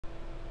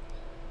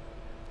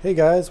Hey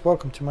guys,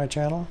 welcome to my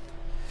channel.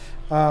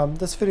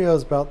 This video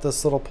is about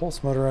this little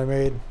pulse motor I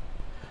made.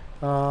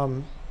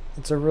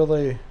 It's a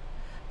really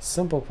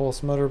simple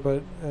pulse motor,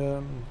 but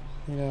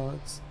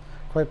it's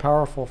quite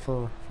powerful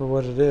for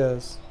what it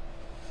is.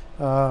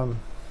 For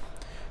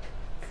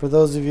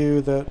those of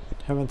you that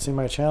haven't seen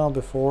my channel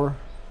before,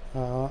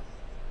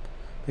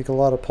 make a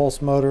lot of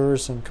pulse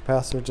motors and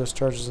capacitor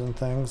discharges and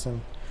things, and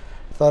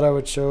I thought I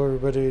would show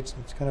everybody it's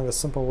kind of a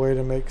simple way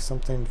to make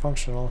something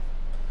functional,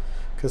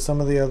 because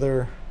some of the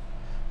other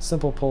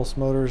simple pulse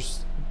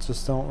motors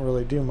just don't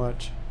really do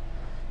much.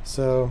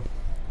 So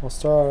we'll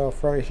start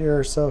off right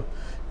here. So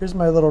here's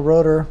my little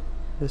rotor.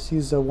 Just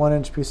used a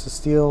 1-inch piece of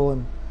steel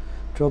and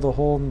drilled a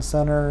hole in the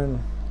center, and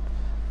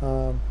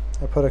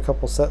I put a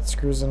couple set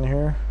screws in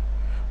here,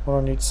 one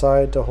on each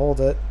side to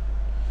hold it.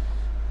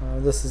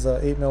 This is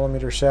a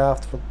 8mm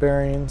shaft with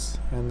bearings,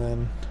 and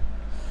then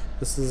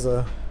this is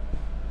a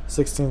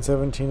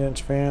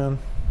 16-17-inch fan,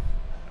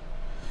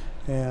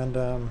 and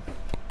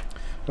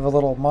I have a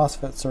little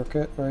MOSFET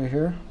circuit right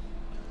here.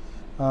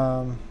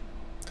 I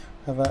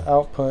have an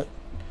output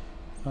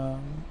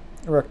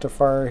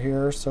rectifier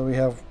here, so we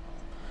have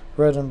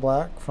red and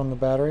black from the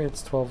battery,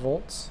 it's 12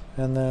 volts,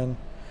 and then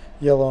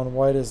yellow and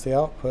white is the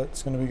output.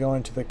 It's going to be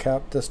going to the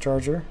cap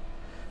discharger.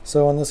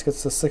 So when this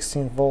gets to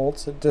 16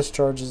 volts, it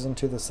discharges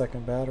into the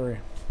second battery.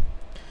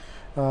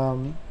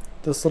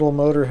 This little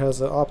motor has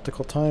an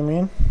optical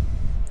timing.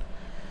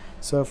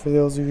 So for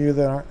those of you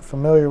that aren't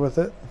familiar with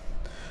it,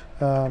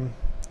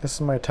 this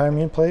is my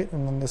timing plate,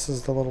 and then this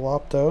is the little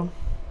opto.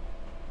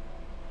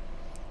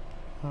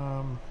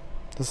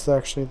 This is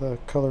actually the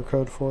color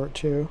code for it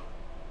too.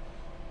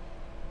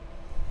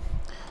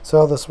 So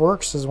how this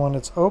works is when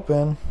it's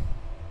open,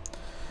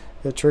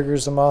 it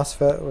triggers the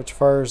MOSFET, which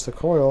fires the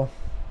coil,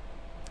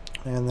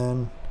 and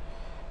then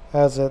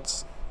as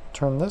it's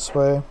turned this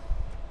way,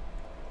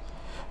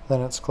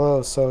 then it's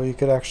closed. So you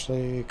could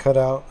actually cut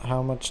out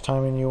how much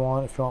timing you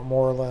want if you want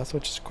more or less,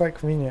 which is quite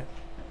convenient.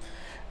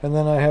 And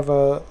then I have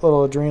a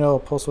little Adreno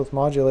pulse width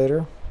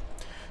modulator.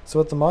 So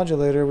with the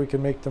modulator, we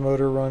can make the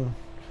motor run,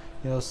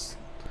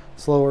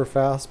 slow or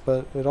fast,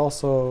 but it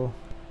also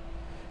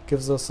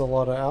gives us a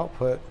lot of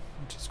output,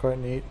 which is quite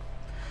neat.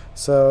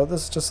 So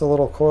this is just a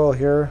little coil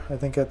here. I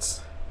think it's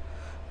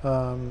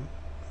right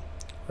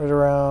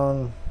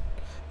around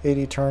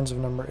 80 turns of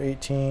number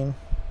 18.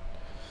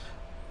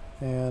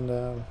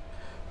 And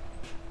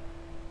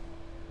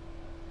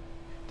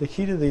the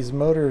key to these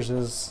motors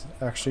is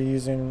actually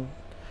using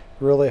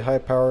really high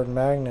powered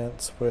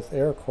magnets with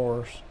air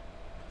cores,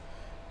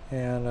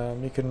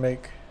 and you can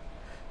make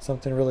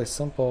something really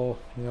simple,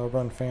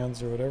 run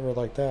fans or whatever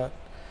like that.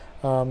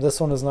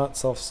 This one is not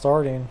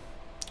self-starting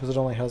because it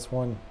only has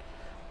one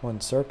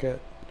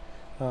circuit,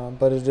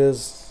 but it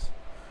is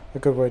a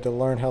good way to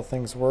learn how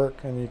things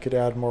work, and you could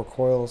add more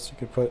coils. You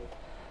could put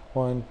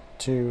 1,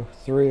 2,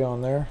 3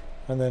 on there,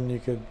 and then you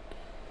could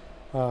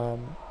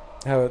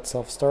have it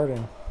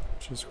self-starting,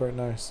 which is quite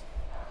nice.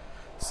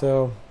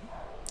 So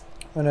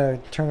I'm going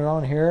to turn it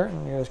on here,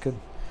 and you guys could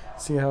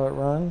see how it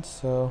runs.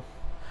 So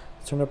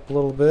turn up a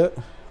little bit,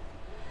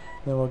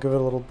 then we'll give it a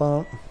little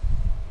bump.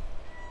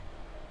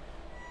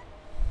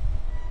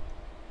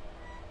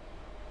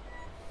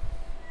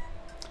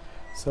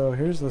 So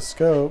here's the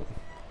scope.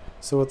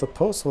 So with the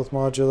pulse width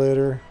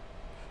modulator,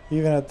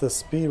 even at this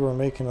speed, we're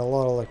making a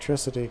lot of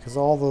electricity, because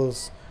all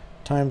those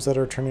times that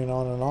are turning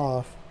on and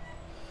off,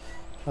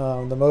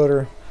 the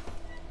motor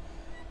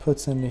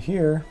puts into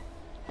here,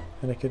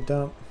 and it could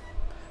dump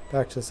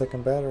back to the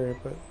second battery.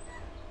 But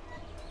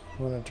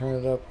I'm going to turn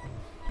it up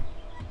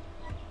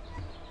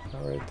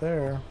right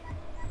there.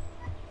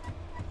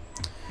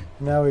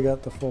 Now we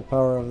got the full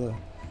power of the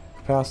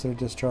capacitor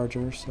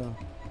discharger. So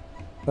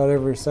about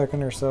every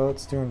second or so,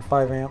 it's doing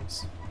 5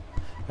 amps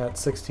at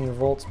 16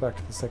 volts back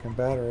to the second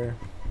battery.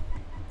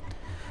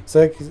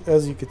 So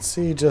as you can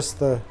see, just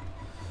the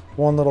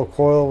one little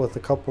coil with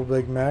a couple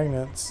big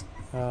magnets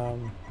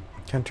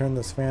can turn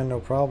this fan no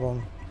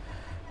problem.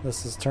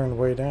 This is turned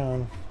way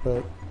down,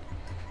 but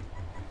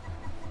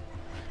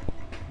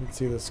you can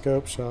see the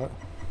scope shot.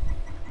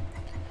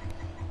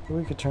 But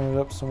we could turn it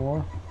up some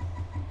more.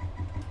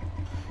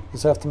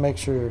 Just have to make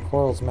sure your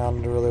coil's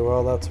mounted really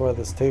well. That's why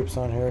this tape's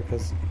on here,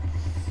 because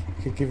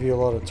it could give you a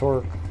lot of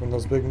torque from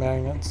those big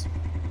magnets.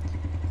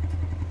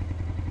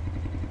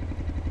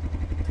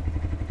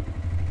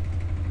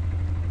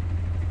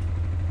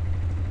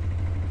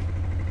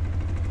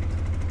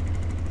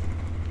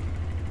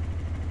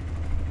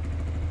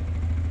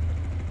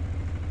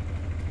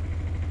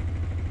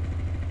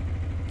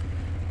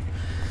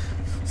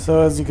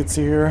 So as you can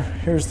see here,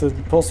 here's the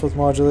pulse width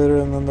modulator,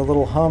 and then the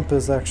little hump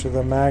is actually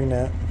the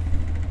magnet.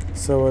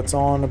 So it's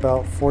on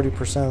about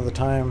 40% of the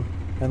time,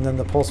 and then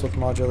the pulse width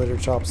modulator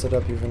chops it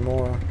up even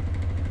more.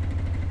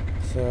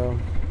 So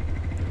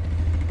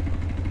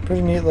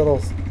pretty neat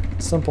little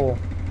simple,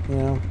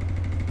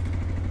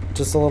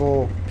 just a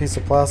little piece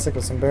of plastic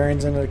with some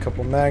bearings in it, a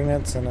couple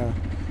magnets, and a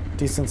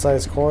decent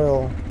sized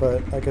coil.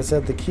 But like I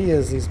said, the key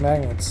is these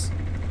magnets.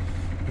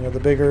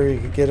 The bigger you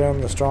can get them,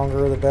 the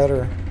stronger, the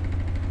better.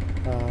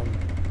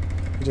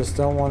 You just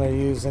don't want to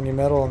use any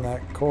metal in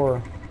that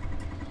core.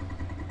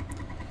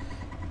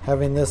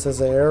 Having this as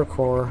an air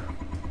core,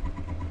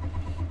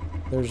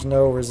 there's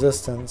no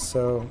resistance,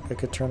 so it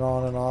could turn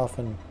on and off,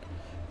 and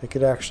it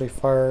could actually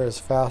fire as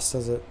fast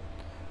as it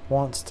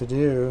wants to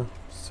do,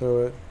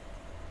 so it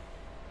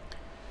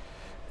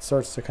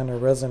starts to kind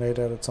of resonate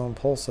at its own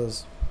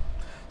pulses.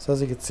 So as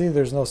you can see,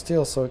 there's no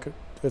steel, so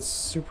it's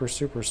super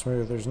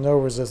smooth. There's no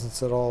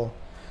resistance at all,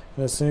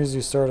 and as soon as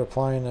you start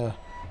applying a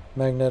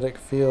magnetic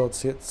field,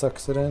 see, it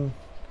sucks it in.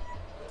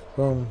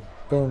 Boom,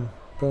 boom,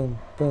 boom,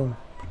 boom.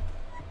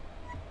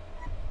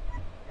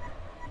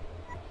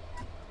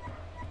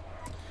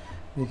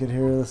 You can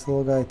hear this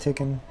little guy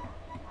ticking.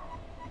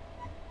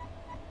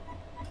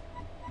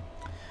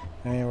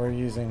 And we're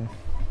using,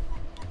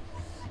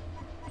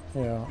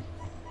 you know,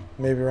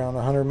 maybe around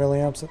 100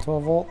 milliamps at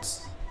 12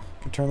 volts.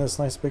 You can turn this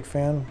nice big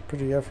fan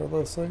pretty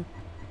effortlessly.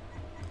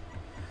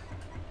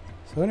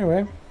 So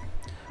anyway,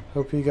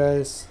 hope you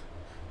guys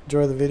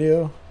enjoy the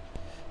video.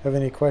 Have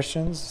any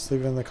questions, just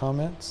leave it in the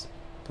comments.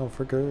 Don't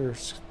forget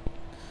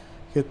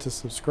to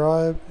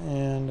subscribe,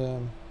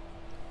 and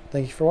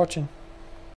thank you for watching.